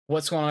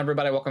What's going on,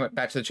 everybody? Welcome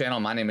back to the channel.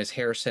 My name is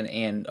Harrison,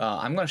 and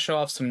I'm going to show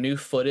off some new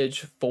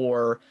footage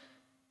for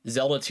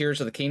Zelda Tears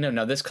of the Kingdom.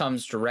 Now, this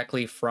comes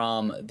directly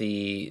from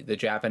the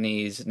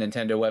Japanese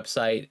Nintendo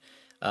website,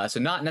 so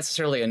not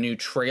necessarily a new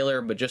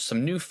trailer, but just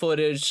some new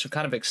footage, some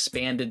kind of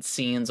expanded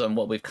scenes on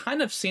what we've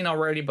kind of seen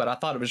already, but I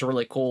thought it was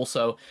really cool,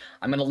 so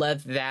I'm going to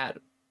let that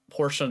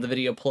portion of the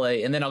video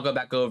play, and then I'll go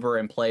back over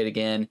and play it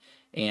again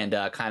and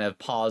kind of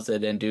pause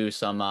it and do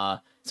some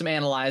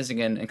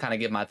analyzing and kind of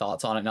give my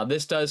thoughts on it. Now,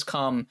 this does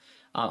come,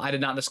 I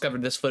did not discover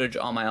this footage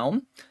on my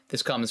own.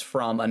 This comes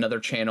from another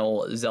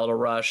channel, Zelda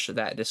Rush,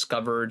 that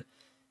discovered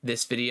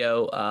this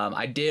video.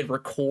 I did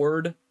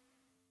record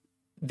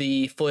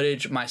the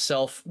footage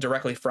myself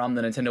directly from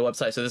the Nintendo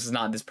website, so this is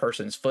not this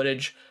person's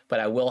footage, but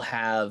I will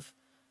have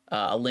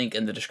a link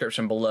in the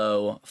description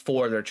below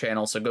for their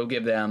channel, so go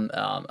give them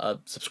a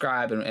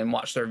subscribe and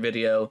watch their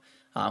video,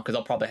 because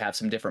I'll probably have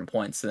some different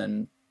points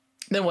than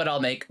what I'll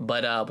make.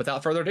 But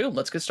without further ado,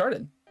 let's get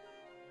started.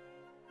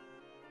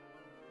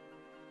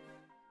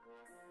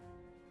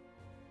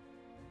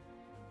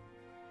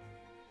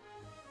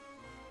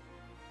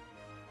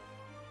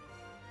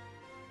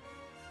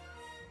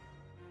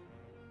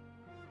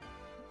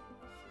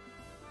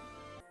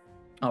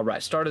 All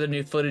right, started the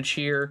new footage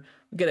here.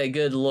 We get a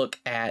good look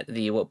at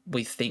what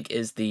we think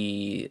is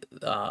a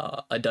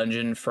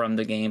dungeon from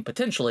the game,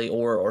 potentially,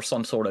 or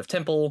some sort of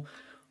temple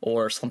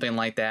or something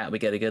like that. We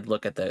get a good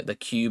look at the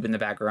cube in the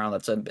background.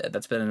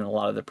 That's been in a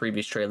lot of the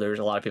previous trailers.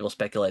 A lot of people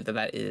speculate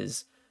that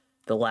is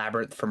the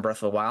labyrinth from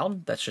Breath of the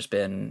Wild. That's just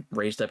been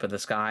raised up in the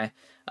sky.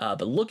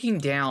 But looking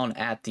down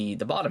at the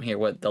bottom here,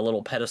 with the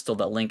little pedestal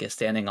that Link is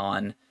standing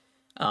on,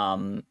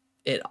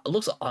 it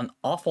looks an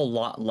awful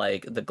lot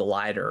like the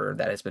glider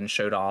that has been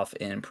showed off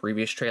in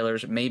previous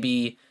trailers.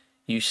 Maybe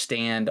you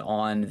stand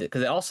on,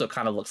 because it also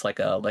kind of looks like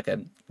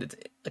an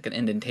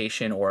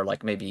indentation, or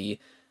like maybe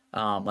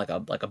like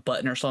a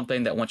button or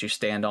something that once you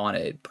stand on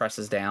it, it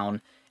presses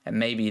down, and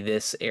maybe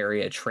this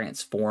area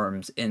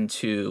transforms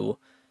into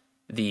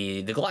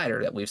the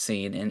glider that we've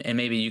seen, and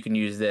maybe you can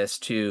use this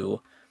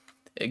to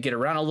get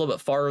around a little bit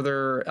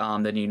farther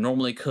than you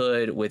normally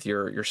could with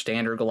your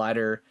standard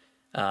glider.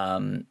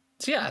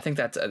 So yeah, I think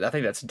that's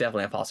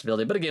definitely a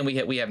possibility. But again,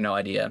 we have no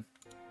idea.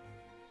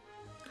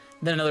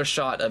 Then another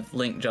shot of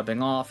Link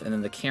jumping off, and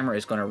then the camera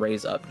is going to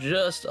raise up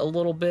just a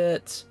little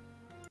bit,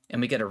 and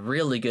we get a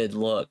really good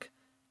look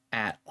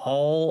at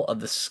all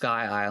of the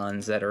sky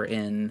islands that are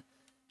in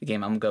the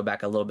game. I'm gonna go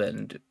back a little bit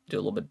and do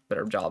a little bit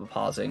better job of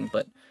pausing,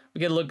 but we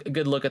get a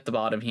good look at the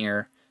bottom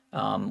here.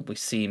 We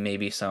see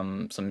maybe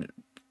some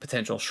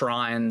potential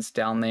shrines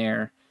down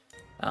there.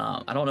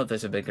 I don't know if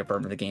there's a big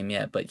confirmed in the game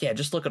yet, but yeah,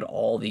 just look at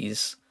all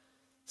these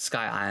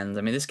sky islands.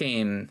 I mean, this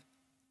game,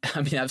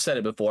 I mean, I've said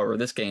it before, where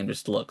this game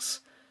just looks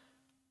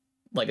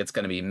like it's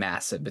going to be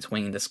massive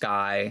between the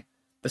sky,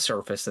 the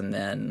surface, and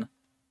then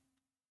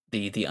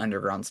the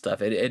underground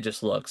stuff. It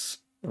just looks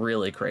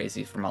really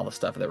crazy from all the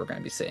stuff that we're going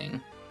to be seeing.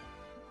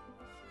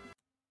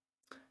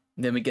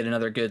 Then we get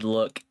another good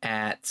look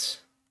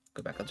at,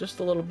 go back just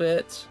a little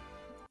bit.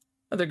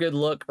 Another good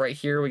look right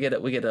here. We get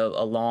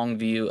a long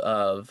view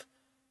of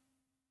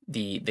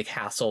the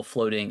castle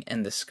floating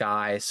in the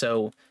sky.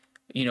 So,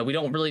 you know, we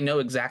don't really know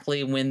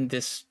exactly when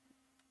this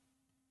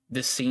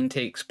scene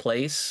takes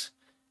place.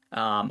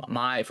 From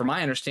my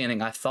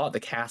understanding, I thought the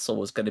castle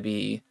was going to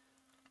be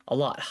a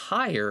lot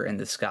higher in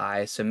the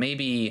sky, so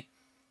maybe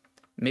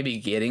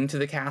getting to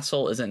the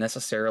castle isn't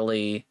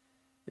necessarily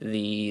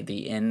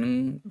the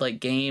end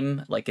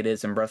game like it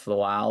is in Breath of the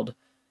Wild.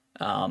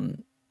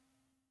 You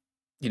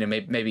know,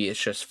 maybe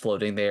it's just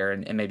floating there,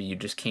 and maybe you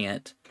just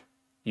can't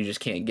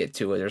get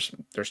to it.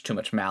 There's too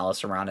much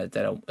malice around it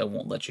that it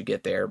won't let you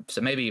get there. So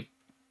maybe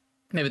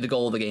the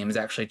goal of the game is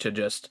actually to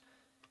just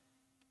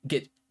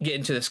get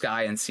into the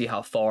sky and see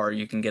how far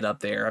you can get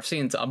up there. I've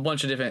seen a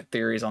bunch of different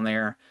theories on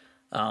there.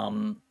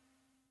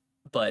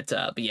 But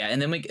yeah,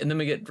 and then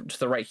we get to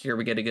the right here.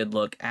 We get a good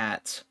look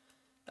at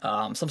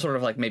some sort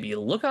of like maybe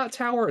lookout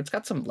tower. It's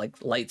got some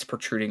like lights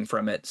protruding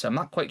from it, so I'm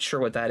not quite sure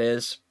what that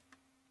is.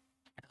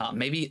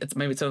 Maybe it's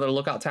another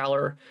lookout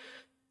tower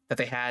that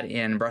they had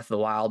in Breath of the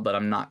Wild, but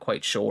I'm not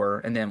quite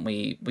sure. And then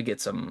we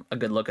get a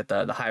good look at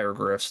the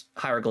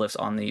hieroglyphs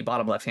on the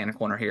bottom left hand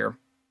corner here.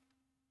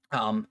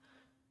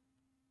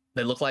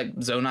 They look like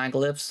Zonai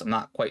glyphs. I'm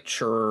not quite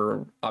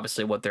sure,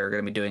 obviously, what they're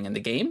going to be doing in the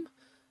game.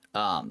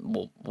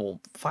 We'll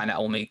find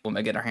out when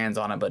we get our hands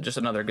on it, but just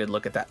another good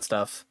look at that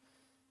stuff.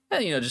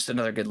 And, you know, just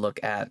another good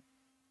look at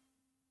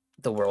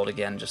the world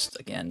again, just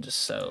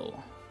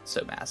so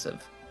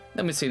massive.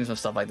 Then we've seen some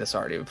stuff like this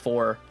already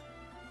before.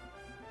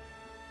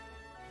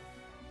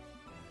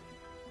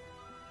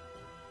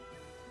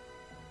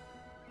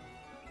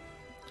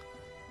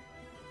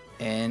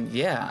 And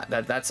yeah,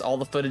 that's all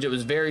the footage. It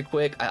was very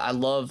quick. I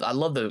love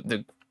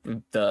the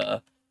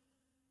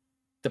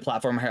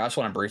platform here. I just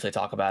want to briefly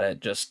talk about it.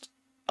 Just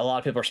a lot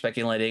of people are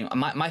speculating.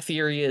 My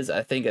theory is,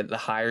 I think the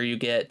higher you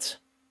get,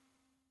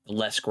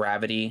 less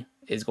gravity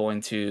is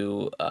going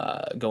to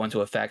go into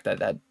effect.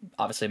 That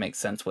obviously makes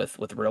sense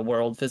with real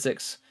world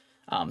physics.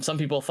 Some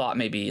people thought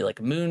maybe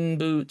like moon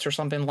boots or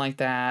something like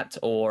that,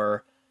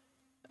 or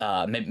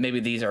maybe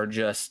these are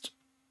just,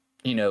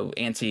 you know,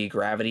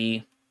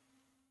 anti-gravity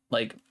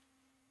like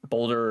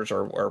boulders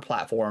or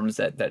platforms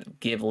that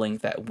give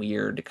Link that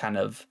weird kind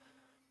of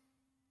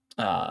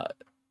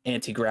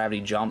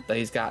anti-gravity jump that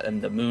he's got,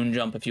 and the moon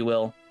jump, if you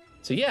will.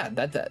 So yeah,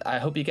 that I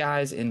hope you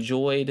guys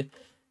enjoyed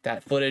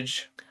that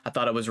footage. I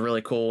thought it was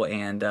really cool,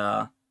 and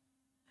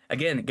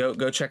again,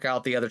 go check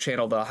out the other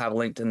channel that I'll have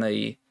linked in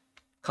the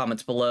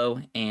comments below,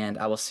 and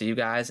I will see you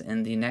guys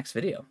in the next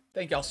video.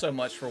 Thank y'all so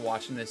much for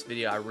watching this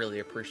video. I really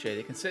appreciate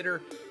it.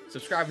 Consider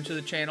subscribing to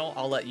the channel.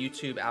 I'll let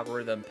YouTube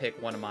algorithm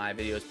pick one of my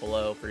videos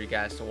below for you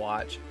guys to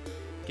watch.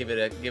 Give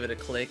it a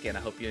click, and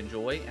I hope you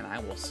enjoy, and I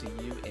will see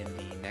you in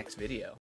the next video.